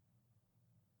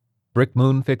Brick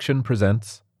Moon Fiction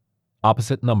presents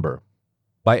Opposite Number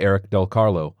by Eric Del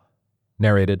Carlo,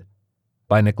 narrated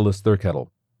by Nicholas Thurkettle.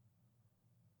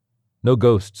 No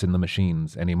ghosts in the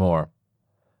machines anymore.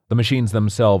 The machines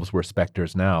themselves were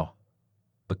specters now.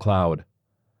 The cloud.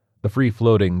 The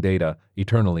free-floating data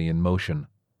eternally in motion.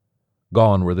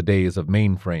 Gone were the days of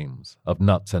mainframes, of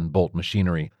nuts and bolt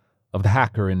machinery, of the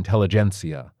hacker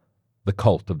intelligentsia, the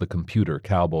cult of the computer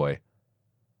cowboy.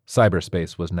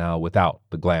 Cyberspace was now without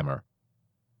the glamour.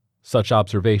 Such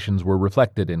observations were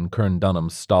reflected in Kern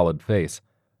Dunham's stolid face,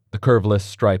 the curveless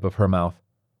stripe of her mouth,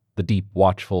 the deep,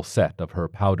 watchful set of her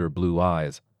powder-blue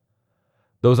eyes.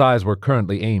 Those eyes were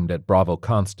currently aimed at Bravo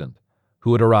Constant,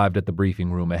 who had arrived at the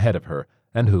briefing room ahead of her,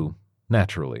 and who,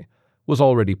 naturally, was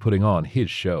already putting on his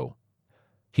show.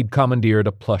 He'd commandeered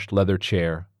a plush leather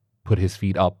chair, put his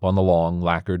feet up on the long,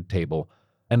 lacquered table,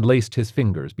 and laced his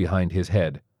fingers behind his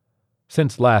head.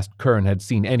 Since last Kern had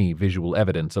seen any visual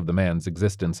evidence of the man's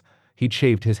existence, he'd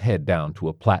shaved his head down to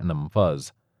a platinum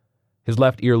fuzz. His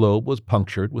left earlobe was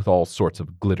punctured with all sorts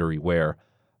of glittery wear,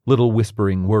 little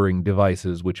whispering, whirring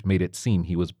devices which made it seem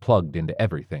he was plugged into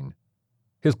everything.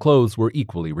 His clothes were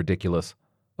equally ridiculous,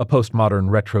 a postmodern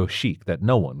retro chic that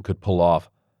no one could pull off.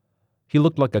 He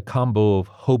looked like a combo of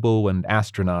hobo and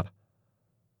astronaut.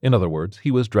 In other words,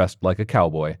 he was dressed like a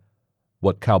cowboy,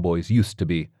 what cowboys used to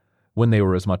be, when they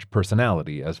were as much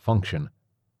personality as function.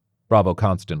 Bravo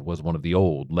Constant was one of the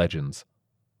old legends,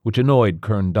 which annoyed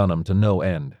Kern Dunham to no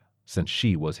end, since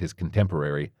she was his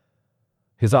contemporary.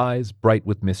 His eyes, bright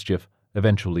with mischief,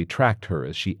 eventually tracked her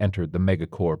as she entered the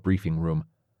Megacorps briefing room.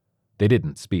 They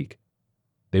didn't speak.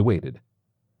 They waited.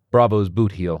 Bravo's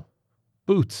boot heel.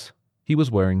 Boots. He was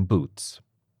wearing boots.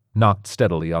 Knocked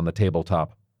steadily on the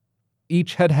tabletop.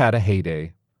 Each had had a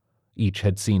heyday. Each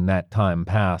had seen that time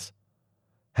pass.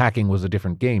 Hacking was a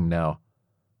different game now.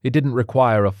 It didn't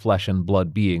require a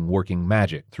flesh-and-blood being working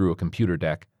magic through a computer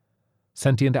deck.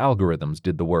 Sentient algorithms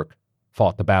did the work,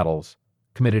 fought the battles,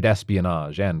 committed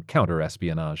espionage and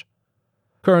counter-espionage.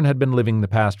 Kern had been living the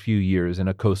past few years in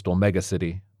a coastal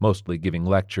megacity, mostly giving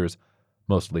lectures,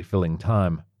 mostly filling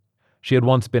time. She had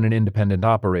once been an independent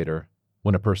operator,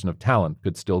 when a person of talent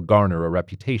could still garner a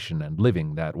reputation and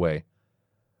living that way.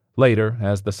 Later,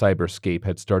 as the cyberscape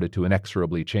had started to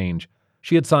inexorably change,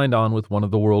 she had signed on with one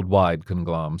of the worldwide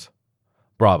conglomerates.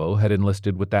 Bravo had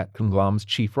enlisted with that conglomerate's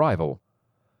chief rival.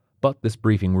 But this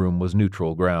briefing room was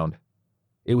neutral ground.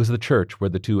 It was the church where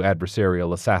the two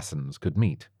adversarial assassins could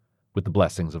meet, with the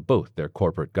blessings of both their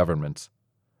corporate governments.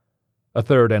 A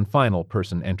third and final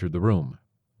person entered the room,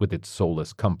 with its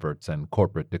soulless comforts and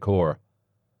corporate decor.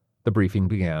 The briefing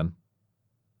began.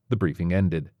 The briefing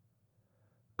ended.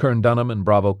 Kern Dunham and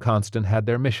Bravo Constant had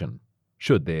their mission,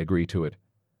 should they agree to it.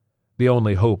 The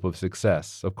only hope of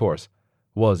success, of course,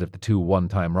 was if the two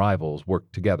one-time rivals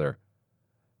worked together.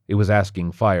 It was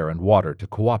asking fire and water to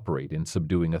cooperate in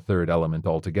subduing a third element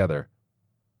altogether.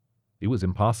 It was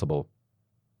impossible.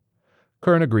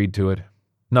 Kern agreed to it.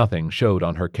 Nothing showed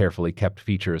on her carefully kept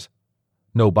features.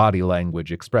 No body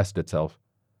language expressed itself.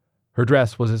 Her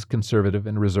dress was as conservative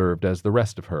and reserved as the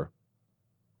rest of her.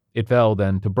 It fell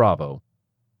then to Bravo.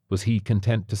 Was he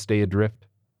content to stay adrift,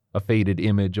 a faded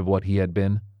image of what he had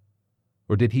been?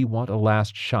 Or did he want a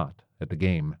last shot at the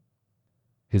game?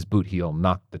 His boot heel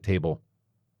knocked the table.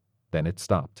 Then it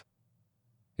stopped.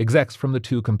 Execs from the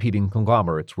two competing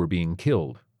conglomerates were being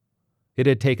killed. It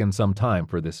had taken some time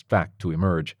for this fact to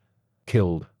emerge.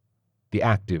 Killed. The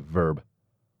active verb.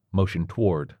 Motion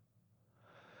toward.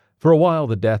 For a while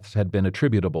the deaths had been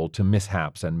attributable to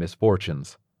mishaps and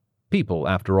misfortunes. People,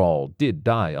 after all, did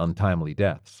die untimely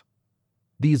deaths.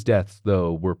 These deaths,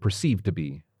 though, were perceived to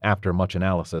be, after much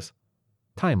analysis,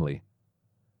 timely,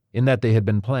 in that they had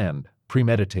been planned,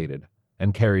 premeditated,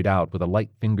 and carried out with a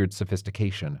light-fingered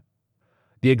sophistication.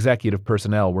 The executive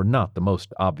personnel were not the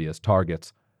most obvious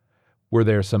targets. Were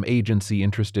there some agency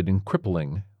interested in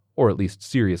crippling, or at least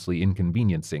seriously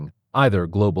inconveniencing, either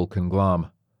global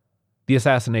conglomerate? The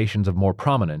assassinations of more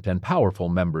prominent and powerful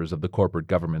members of the corporate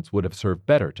governments would have served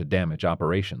better to damage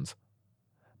operations.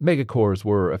 Megacorps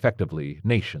were effectively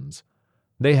nations.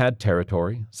 They had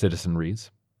territory, citizenries,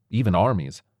 even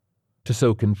armies. To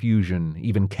sow confusion,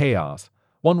 even chaos,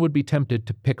 one would be tempted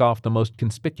to pick off the most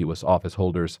conspicuous office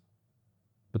holders.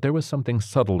 But there was something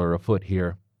subtler afoot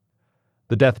here.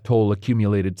 The death toll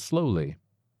accumulated slowly.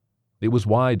 It was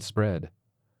widespread.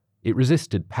 It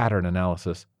resisted pattern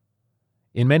analysis.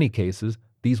 In many cases,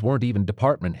 these weren't even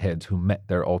department heads who met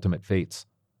their ultimate fates.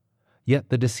 Yet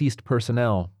the deceased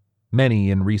personnel, many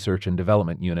in research and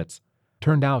development units,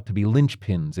 turned out to be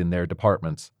linchpins in their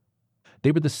departments.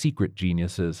 They were the secret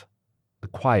geniuses, the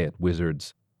quiet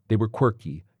wizards. They were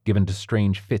quirky, given to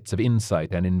strange fits of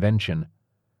insight and invention.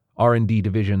 R&D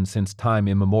divisions since time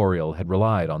immemorial had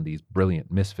relied on these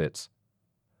brilliant misfits.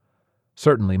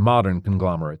 Certainly modern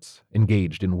conglomerates,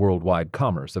 engaged in worldwide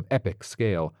commerce of epic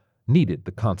scale, needed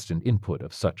the constant input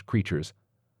of such creatures.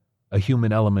 A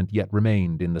human element yet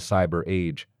remained in the cyber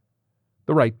age.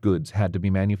 The right goods had to be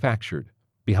manufactured.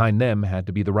 Behind them had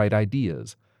to be the right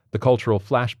ideas, the cultural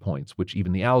flashpoints which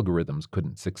even the algorithms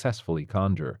couldn't successfully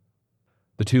conjure.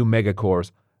 The two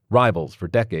megacorps, rivals for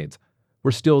decades,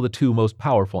 were still the two most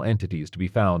powerful entities to be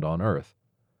found on Earth.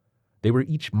 They were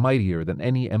each mightier than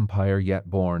any empire yet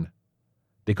born.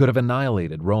 They could have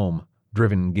annihilated Rome,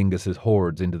 driven Genghis's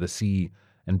hordes into the sea,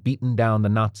 and beaten down the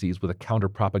Nazis with a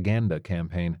counter-propaganda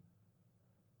campaign.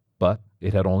 But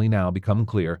it had only now become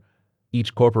clear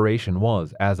each corporation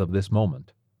was, as of this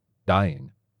moment,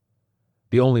 dying.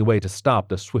 The only way to stop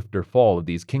the swifter fall of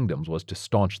these kingdoms was to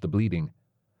staunch the bleeding.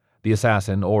 The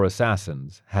assassin or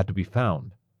assassins had to be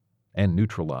found and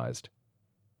neutralized.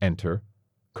 Enter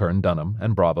Kern Dunham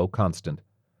and Bravo Constant,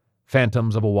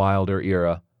 phantoms of a wilder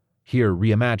era, here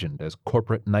reimagined as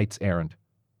corporate knights-errant,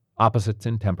 opposites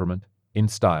in temperament, in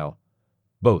style,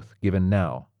 both given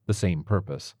now the same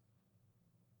purpose.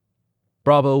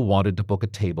 Bravo wanted to book a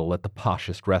table at the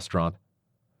poshest restaurant.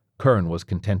 Kern was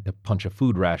content to punch a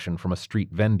food ration from a street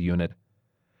vend unit.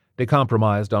 They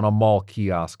compromised on a mall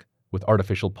kiosk with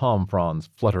artificial palm fronds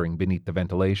fluttering beneath the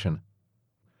ventilation.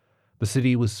 The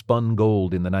city was spun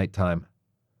gold in the nighttime.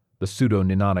 The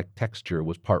pseudo-Ninonic texture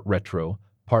was part retro,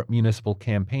 part municipal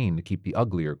campaign to keep the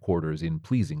uglier quarters in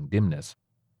pleasing dimness.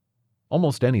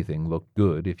 Almost anything looked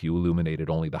good if you illuminated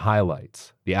only the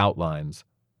highlights, the outlines.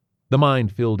 The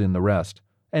mind filled in the rest,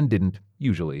 and didn't,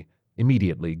 usually,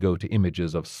 immediately go to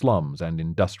images of slums and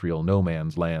industrial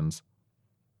no-man's lands.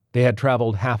 They had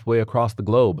traveled halfway across the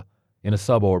globe, in a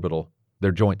suborbital,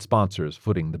 their joint sponsors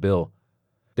footing the bill.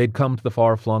 They'd come to the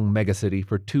far-flung megacity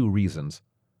for two reasons: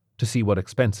 to see what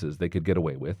expenses they could get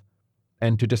away with,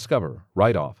 and to discover,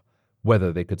 right off,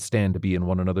 whether they could stand to be in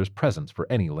one another's presence for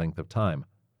any length of time.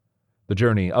 The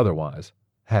journey, otherwise,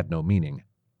 had no meaning.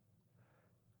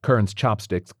 Kern's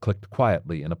chopsticks clicked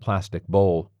quietly in a plastic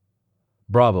bowl.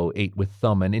 Bravo ate with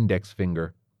thumb and index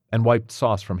finger, and wiped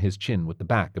sauce from his chin with the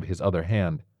back of his other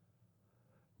hand.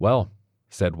 "Well,"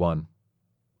 said one.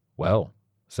 "Well,"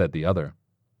 said the other.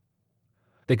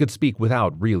 They could speak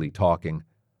without really talking.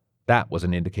 That was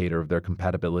an indicator of their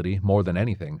compatibility more than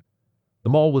anything. The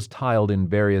mall was tiled in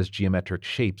various geometric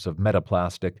shapes of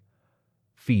metaplastic.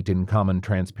 Feet in common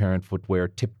transparent footwear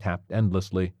tip-tapped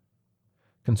endlessly.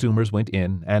 Consumers went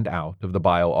in and out of the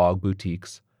BioAug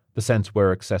boutiques, the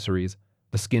SenseWare accessories,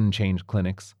 the skin change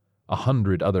clinics,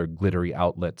 100 other glittery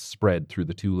outlets spread through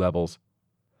the two levels.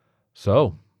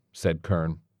 "So," said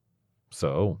Kern.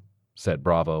 "So," said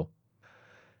Bravo.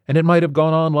 And it might have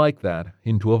gone on like that,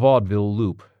 into a vaudeville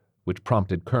loop, which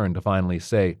prompted Kern to finally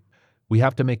say, "We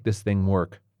have to make this thing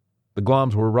work. The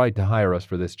Gloms were right to hire us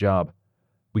for this job.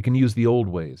 We can use the old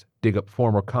ways, dig up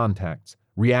former contacts,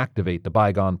 reactivate the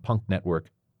bygone punk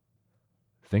network."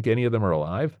 "Think any of them are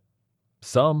alive?"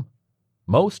 "Some.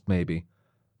 Most, maybe.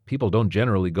 People don't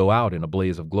generally go out in a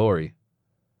blaze of glory."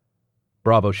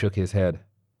 Bravo shook his head,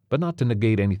 but not to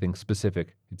negate anything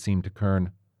specific, it seemed to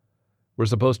Kern. "We're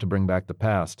supposed to bring back the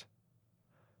past."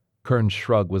 Kern's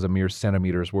shrug was a mere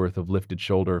centimeter's worth of lifted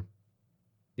shoulder.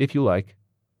 "If you like."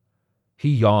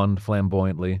 He yawned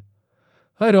flamboyantly.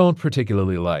 "I don't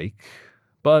particularly like,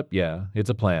 but yeah, it's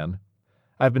a plan.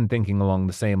 I've been thinking along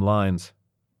the same lines.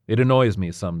 It annoys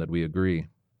me some that we agree."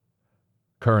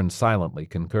 Kern silently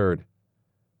concurred.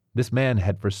 This man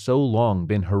had for so long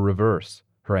been her reverse,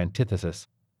 her antithesis.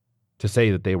 To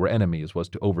say that they were enemies was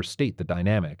to overstate the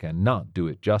dynamic and not do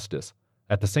it justice.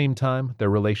 At the same time, their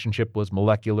relationship was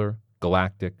molecular,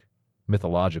 galactic,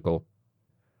 mythological.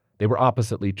 They were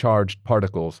oppositely charged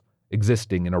particles,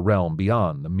 existing in a realm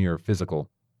beyond the mere physical.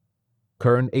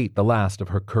 Kern ate the last of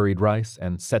her curried rice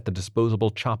and set the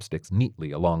disposable chopsticks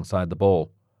neatly alongside the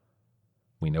bowl.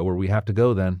 "We know where we have to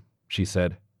go, then," she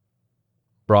said.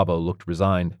 Bravo looked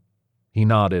resigned. He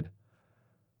nodded.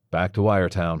 "Back to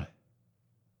Wiretown."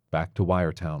 Back to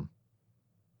Wiretown.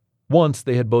 Once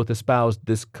they had both espoused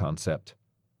this concept.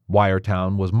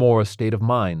 Wiretown was more a state of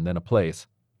mind than a place.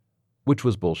 Which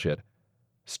was bullshit.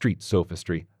 Street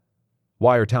sophistry.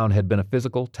 Wiretown had been a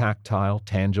physical, tactile,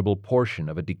 tangible portion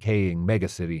of a decaying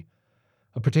megacity.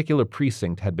 A particular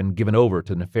precinct had been given over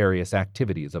to nefarious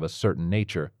activities of a certain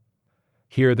nature.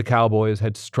 Here the cowboys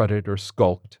had strutted or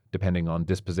skulked, depending on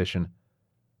disposition.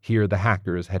 Here the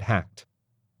hackers had hacked.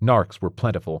 Narcs were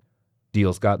plentiful.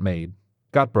 Deals got made,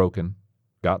 got broken,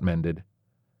 got mended.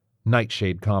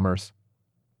 Nightshade commerce.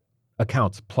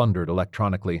 Accounts plundered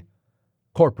electronically.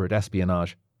 Corporate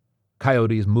espionage.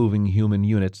 Coyotes moving human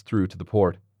units through to the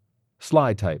port.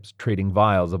 Sly types trading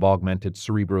vials of augmented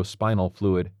cerebrospinal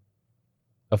fluid.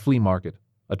 A flea market,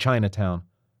 a Chinatown,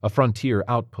 a frontier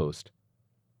outpost.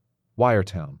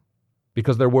 Wiretown.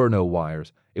 Because there were no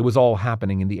wires, it was all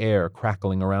happening in the air,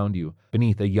 crackling around you,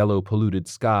 beneath a yellow polluted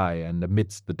sky and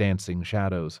amidst the dancing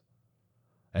shadows.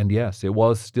 And yes, it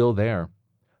was still there,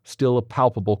 still a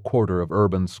palpable quarter of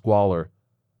urban squalor,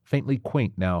 faintly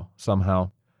quaint now,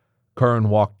 somehow. Kern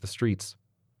walked the streets.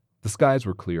 The skies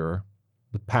were clearer,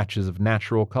 with patches of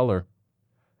natural color.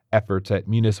 Efforts at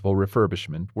municipal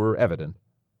refurbishment were evident.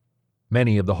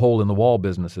 Many of the hole-in-the-wall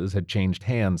businesses had changed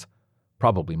hands,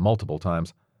 probably multiple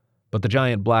times, but the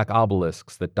giant black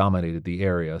obelisks that dominated the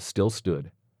area still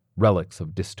stood, relics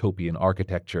of dystopian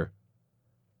architecture.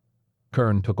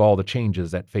 Kern took all the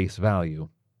changes at face value.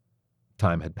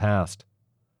 Time had passed.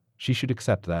 She should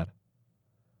accept that.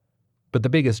 But the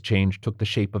biggest change took the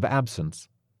shape of absence.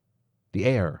 The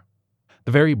air,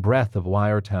 the very breath of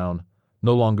Wiretown,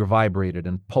 no longer vibrated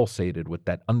and pulsated with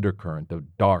that undercurrent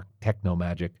of dark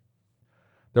techno-magic.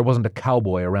 There wasn't a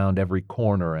cowboy around every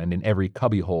corner and in every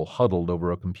cubbyhole huddled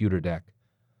over a computer deck.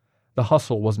 The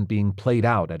hustle wasn't being played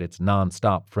out at its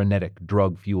non-stop, frenetic,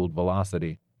 drug-fueled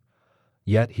velocity.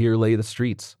 Yet here lay the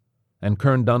streets, and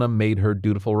Kern Dunham made her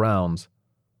dutiful rounds,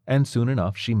 and soon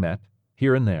enough she met,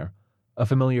 here and there, a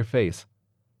familiar face,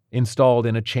 installed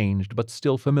in a changed but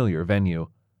still familiar venue,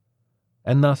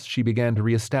 and thus she began to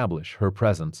reestablish her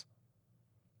presence.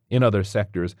 In other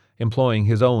sectors, employing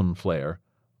his own flair,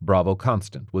 Bravo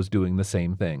Constant was doing the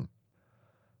same thing.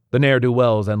 The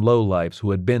ne'er-do-wells and lowlifes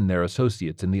who had been their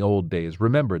associates in the old days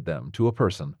remembered them to a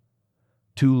person.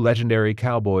 Two legendary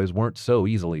cowboys weren't so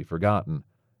easily forgotten,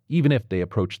 even if they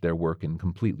approached their work in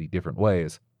completely different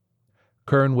ways.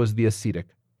 Kern was the ascetic,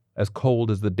 as cold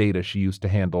as the data she used to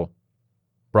handle.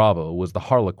 Bravo was the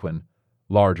harlequin,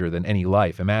 larger than any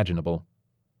life imaginable.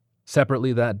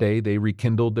 Separately that day they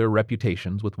rekindled their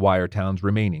reputations with Wiretown's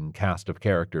remaining cast of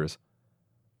characters.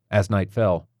 As night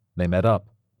fell, they met up.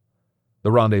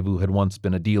 The Rendezvous had once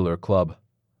been a dealer club.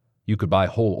 You could buy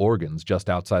whole organs just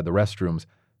outside the restrooms,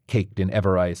 caked in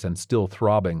Everice and still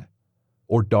throbbing,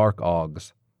 or dark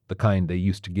augs, the kind they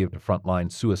used to give to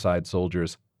frontline suicide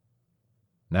soldiers.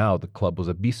 Now the club was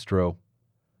a bistro.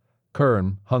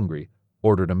 Kern, hungry,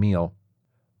 ordered a meal.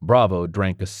 Bravo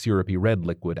drank a syrupy red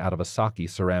liquid out of a sake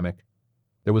ceramic.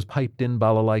 There was piped-in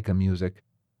balalaika music.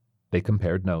 They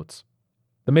compared notes.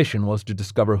 The mission was to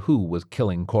discover who was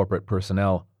killing corporate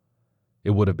personnel.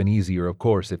 It would have been easier, of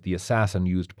course, if the assassin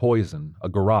used poison, a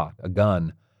garrote, a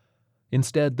gun.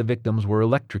 Instead, the victims were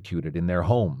electrocuted in their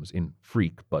homes in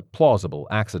freak but plausible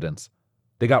accidents.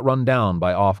 They got run down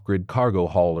by off-grid cargo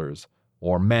haulers,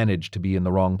 or managed to be in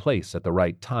the wrong place at the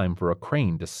right time for a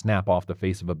crane to snap off the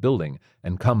face of a building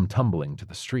and come tumbling to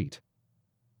the street.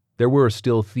 There were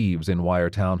still thieves in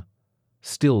Wiretown,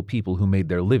 still people who made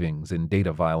their livings in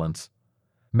data violence.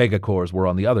 Megacorps were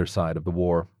on the other side of the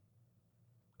war.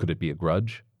 Could it be a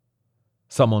grudge?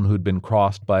 Someone who'd been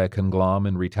crossed by a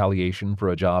conglomerate in retaliation for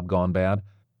a job gone bad?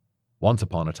 Once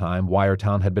upon a time,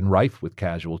 Wiretown had been rife with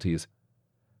casualties.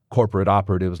 Corporate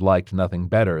operatives liked nothing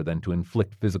better than to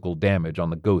inflict physical damage on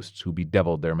the ghosts who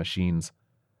bedeviled their machines.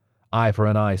 Eye for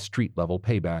an eye, street-level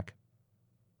payback.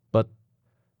 But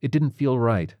it didn't feel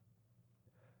right.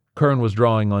 Kern was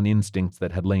drawing on instincts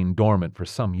that had lain dormant for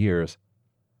some years.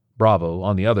 Bravo,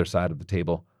 on the other side of the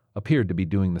table, appeared to be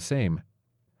doing the same.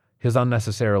 His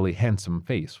unnecessarily handsome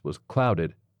face was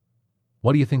clouded.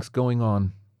 "What do you think's going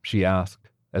on?" she asked,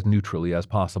 as neutrally as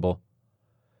possible.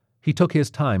 He took his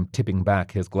time tipping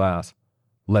back his glass,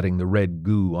 letting the red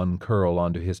goo uncurl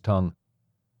onto his tongue.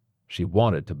 She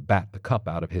wanted to bat the cup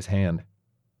out of his hand.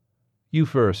 "You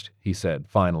first," he said,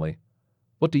 finally.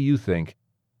 "What do you think?"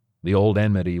 The old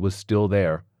enmity was still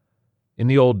there. In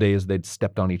the old days they'd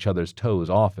stepped on each other's toes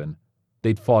often.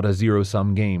 They'd fought a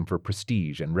zero-sum game for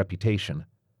prestige and reputation.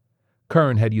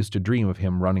 Kern had used to dream of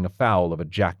him running afoul of a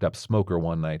jacked-up smoker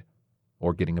one night,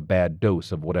 or getting a bad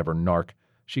dose of whatever narc,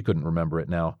 she couldn't remember it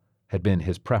now, had been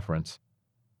his preference.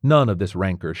 None of this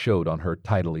rancor showed on her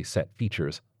tidily set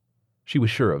features. She was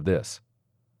sure of this.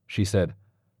 She said,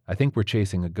 "I think we're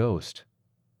chasing a ghost.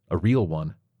 A real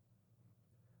one."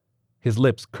 His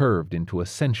lips curved into a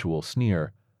sensual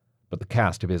sneer, but the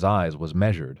cast of his eyes was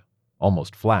measured,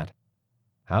 almost flat.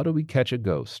 How do we catch a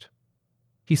ghost?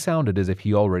 He sounded as if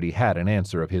he already had an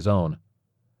answer of his own.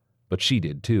 But she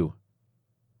did too.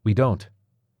 We don't.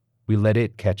 We let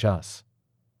it catch us.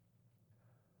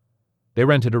 They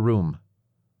rented a room.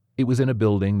 It was in a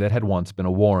building that had once been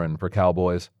a warren for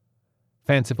cowboys.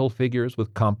 Fanciful figures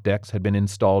with comp decks had been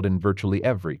installed in virtually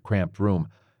every cramped room,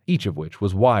 each of which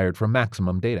was wired for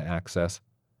maximum data access.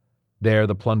 There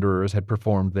the plunderers had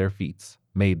performed their feats,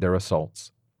 made their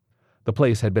assaults. The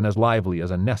place had been as lively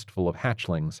as a nestful of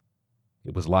hatchlings.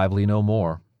 It was lively no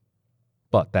more.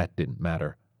 But that didn't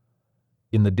matter.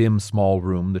 In the dim small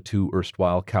room, the two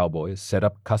erstwhile cowboys set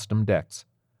up custom decks.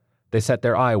 They set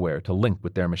their eyewear to link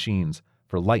with their machines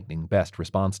for lightning-best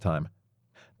response time.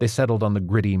 They settled on the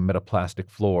gritty metaplastic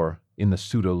floor in the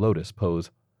pseudo-lotus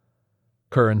pose.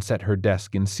 Curran set her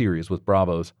desk in series with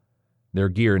Bravo's. Their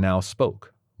gear now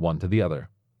spoke, one to the other.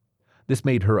 This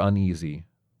made her uneasy,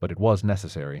 but it was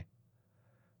necessary.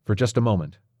 For just a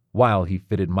moment, while he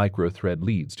fitted micro-thread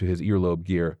leads to his earlobe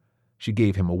gear, she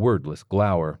gave him a wordless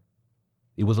glower.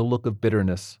 It was a look of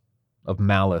bitterness, of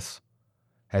malice.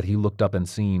 Had he looked up and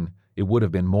seen, it would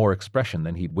have been more expression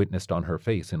than he'd witnessed on her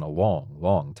face in a long,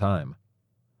 long time.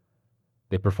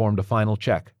 They performed a final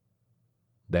check.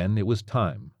 Then it was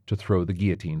time to throw the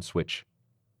guillotine switch.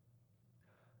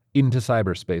 Into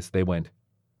cyberspace they went.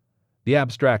 The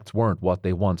abstracts weren't what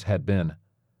they once had been.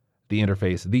 The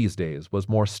interface these days was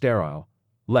more sterile,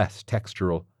 less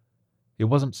textural. It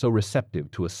wasn't so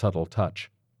receptive to a subtle touch.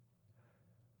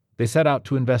 They set out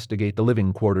to investigate the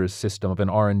living quarters system of an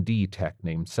R&D tech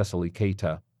named Cecily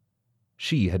Keita.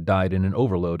 She had died in an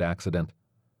overload accident.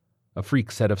 A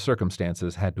freak set of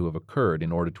circumstances had to have occurred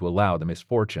in order to allow the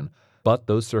misfortune, but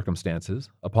those circumstances,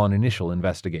 upon initial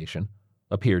investigation,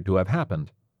 appeared to have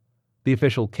happened. The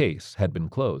official case had been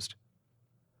closed.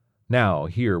 Now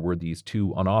here were these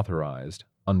two unauthorized,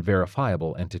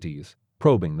 unverifiable entities,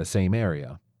 probing the same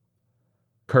area.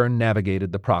 Kern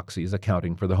navigated the proxies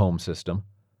accounting for the home system.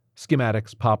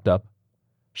 Schematics popped up.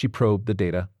 She probed the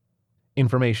data.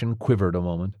 Information quivered a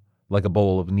moment, like a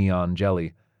bowl of neon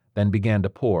jelly, then began to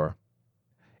pour.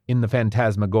 In the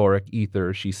phantasmagoric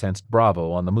ether she sensed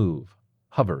Bravo on the move,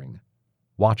 hovering,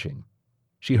 watching.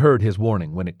 She heard his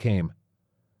warning when it came.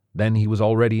 Then he was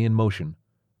already in motion,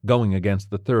 going against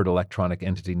the third electronic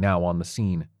entity now on the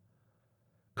scene.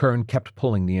 Kern kept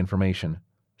pulling the information,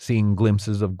 seeing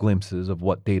glimpses of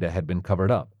what data had been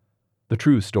covered up, the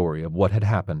true story of what had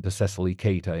happened to Cecily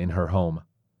Keita in her home.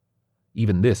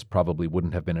 Even this probably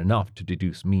wouldn't have been enough to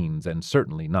deduce means and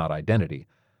certainly not identity,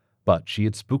 but she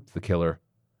had spooked the killer,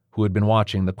 who had been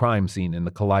watching the crime scene in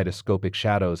the kaleidoscopic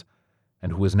shadows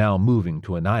and who was now moving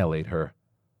to annihilate her,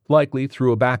 likely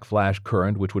through a backflash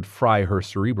current which would fry her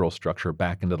cerebral structure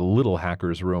back into the little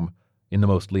hacker's room in the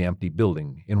mostly empty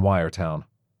building in Wiretown.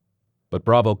 But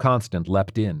Bravo Constant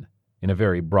leapt in a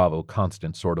very Bravo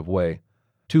Constant sort of way.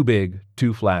 Too big,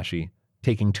 too flashy,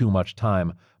 taking too much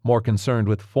time, more concerned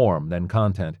with form than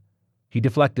content. He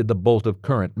deflected the bolt of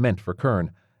current meant for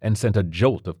Kern and sent a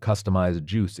jolt of customized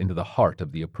juice into the heart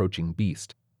of the approaching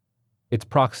beast. Its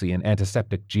proxy an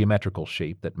antiseptic geometrical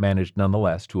shape that managed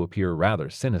nonetheless to appear rather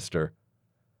sinister.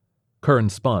 Kern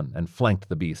spun and flanked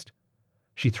the beast.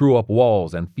 She threw up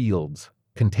walls and fields,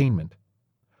 containment.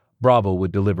 Bravo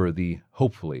would deliver the,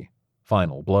 hopefully,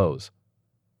 final blows.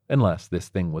 Unless this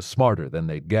thing was smarter than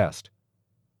they'd guessed.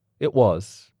 It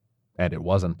was, and it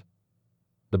wasn't.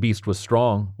 The beast was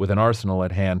strong, with an arsenal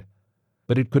at hand,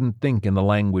 but it couldn't think in the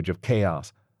language of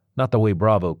chaos, not the way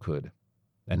Bravo could,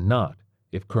 and not,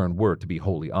 if Kern were to be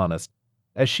wholly honest,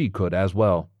 as she could as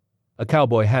well. A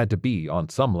cowboy had to be, on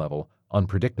some level,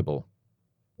 unpredictable.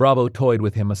 Bravo toyed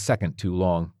with him a second too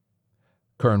long.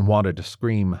 Kern wanted to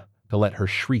scream, to let her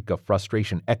shriek of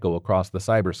frustration echo across the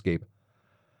cyberscape.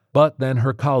 But then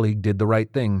her colleague did the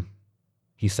right thing.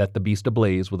 He set the beast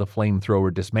ablaze with a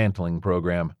flamethrower dismantling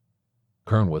program.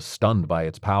 Kern was stunned by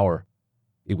its power.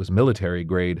 It was military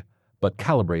grade, but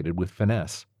calibrated with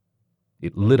finesse.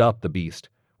 It lit up the beast,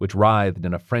 which writhed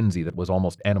in a frenzy that was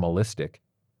almost animalistic.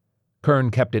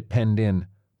 Kern kept it penned in,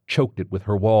 choked it with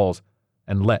her walls,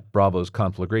 and let Bravo's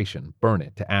conflagration burn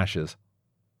it to ashes.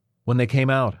 When they came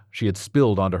out, she had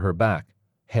spilled onto her back,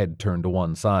 head turned to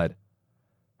one side.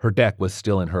 Her deck was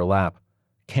still in her lap,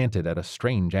 canted at a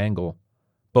strange angle.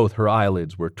 Both her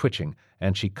eyelids were twitching,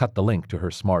 and she cut the link to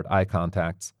her smart eye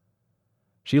contacts.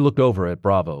 She looked over at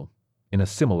Bravo, in a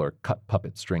similar cut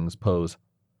puppet strings pose.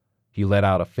 He let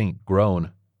out a faint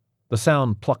groan. The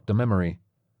sound plucked a memory,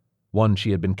 one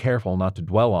she had been careful not to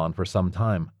dwell on for some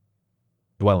time.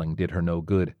 Dwelling did her no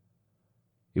good.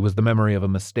 It was the memory of a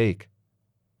mistake,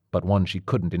 but one she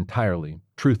couldn't entirely,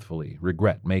 truthfully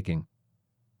regret making.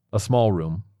 A small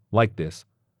room, like this,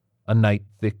 a night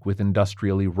thick with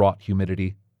industrially wrought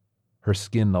humidity, her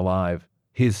skin alive,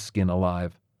 his skin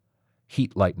alive,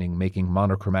 heat lightning making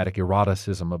monochromatic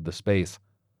eroticism of the space.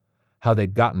 How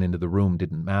they'd gotten into the room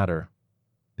didn't matter.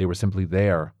 They were simply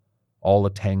there, all a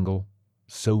tangle,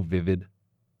 so vivid,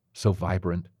 so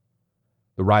vibrant.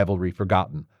 The rivalry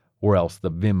forgotten, or else the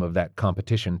vim of that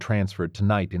competition transferred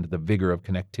tonight into the vigor of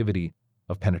connectivity,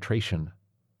 of penetration,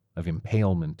 of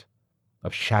impalement,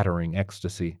 of shattering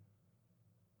ecstasy.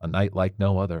 A night like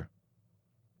no other.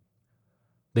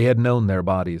 They had known their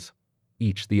bodies,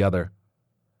 each the other,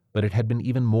 but it had been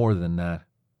even more than that.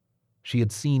 She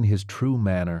had seen his true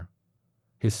manner,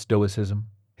 his stoicism,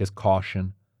 his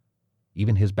caution,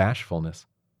 even his bashfulness.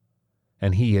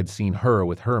 And he had seen her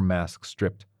with her mask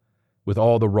stripped, with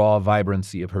all the raw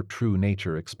vibrancy of her true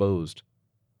nature exposed.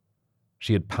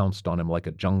 She had pounced on him like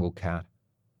a jungle cat,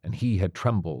 and he had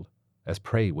trembled as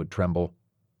prey would tremble.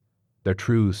 Their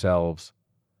true selves,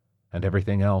 and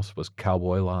everything else was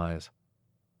cowboy lies.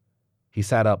 He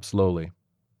sat up slowly,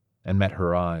 and met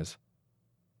her eyes,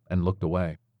 and looked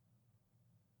away.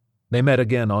 They met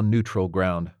again on neutral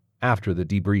ground, after the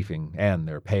debriefing and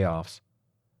their payoffs.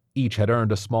 Each had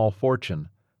earned a small fortune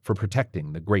for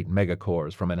protecting the great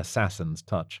megacorps from an assassin's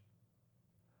touch.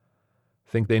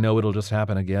 "Think they know it'll just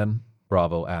happen again?"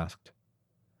 Bravo asked.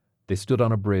 They stood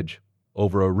on a bridge,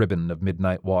 over a ribbon of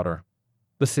midnight water.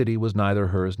 The city was neither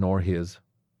hers nor his.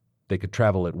 They could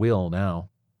travel at will now.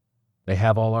 "They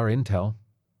have all our intel.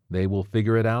 They will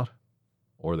figure it out,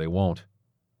 or they won't."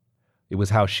 It was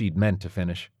how she'd meant to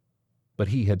finish, but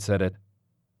he had said it,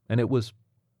 and it was,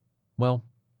 well,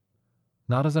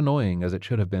 not as annoying as it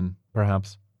should have been,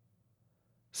 perhaps.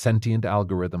 Sentient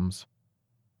algorithms.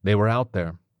 They were out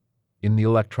there, in the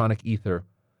electronic ether,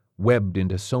 webbed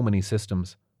into so many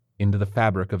systems, into the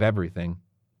fabric of everything.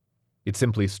 It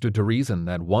simply stood to reason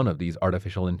that one of these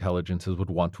artificial intelligences would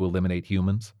want to eliminate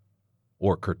humans,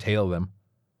 or curtail them,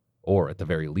 or at the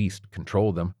very least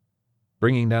control them.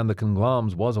 Bringing down the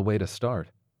conglomerates was a way to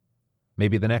start.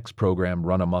 Maybe the next program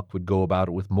run amok would go about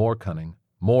it with more cunning,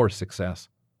 more success.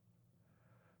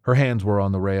 Her hands were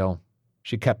on the rail.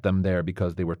 She kept them there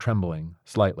because they were trembling,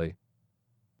 slightly.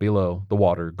 Below, the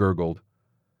water gurgled.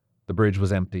 The bridge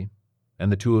was empty,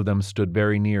 and the two of them stood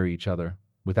very near each other,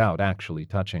 without actually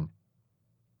touching.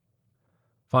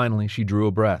 Finally, she drew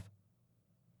a breath.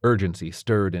 Urgency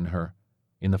stirred in her,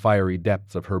 in the fiery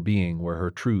depths of her being where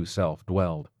her true self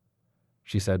dwelled.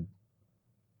 She said,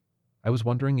 "I was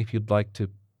wondering if you'd like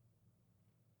to—"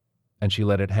 And she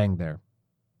let it hang there,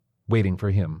 waiting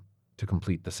for him to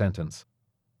complete the sentence.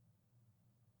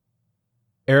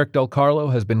 Eric Del Carlo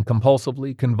has been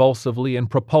compulsively, convulsively, and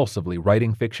propulsively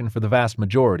writing fiction for the vast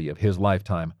majority of his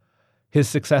lifetime. His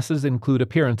successes include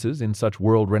appearances in such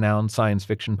world-renowned science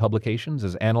fiction publications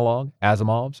as Analog,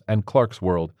 Asimov's, and Clark's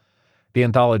World. The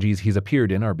anthologies he's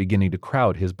appeared in are beginning to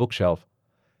crowd his bookshelf.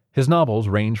 His novels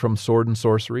range from sword and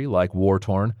sorcery like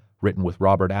War-Torn, written with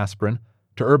Robert Asprin,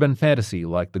 to urban fantasy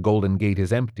like The Golden Gate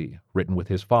is Empty, written with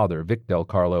his father, Vic Del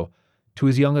Carlo, to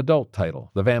his young adult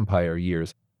title, The Vampire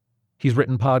Years. He's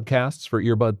written podcasts for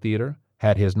Earbud Theater,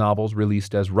 had his novels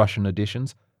released as Russian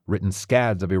editions, written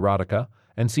scads of erotica,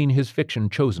 and seen his fiction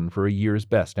chosen for a year's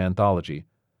best anthology.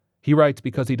 He writes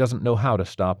because he doesn't know how to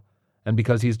stop, and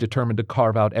because he's determined to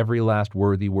carve out every last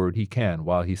worthy word he can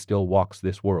while he still walks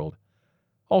this world.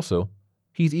 Also,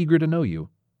 he's eager to know you,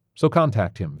 so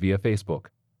contact him via Facebook.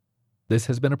 This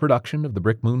has been a production of the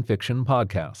Brick Moon Fiction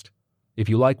Podcast. If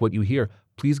you like what you hear,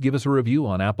 please give us a review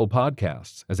on Apple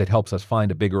Podcasts, as it helps us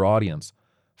find a bigger audience.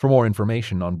 For more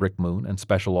information on Brick Moon and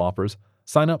special offers,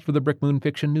 sign up for the Brick Moon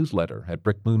Fiction newsletter at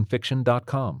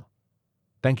brickmoonfiction.com.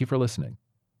 Thank you for listening.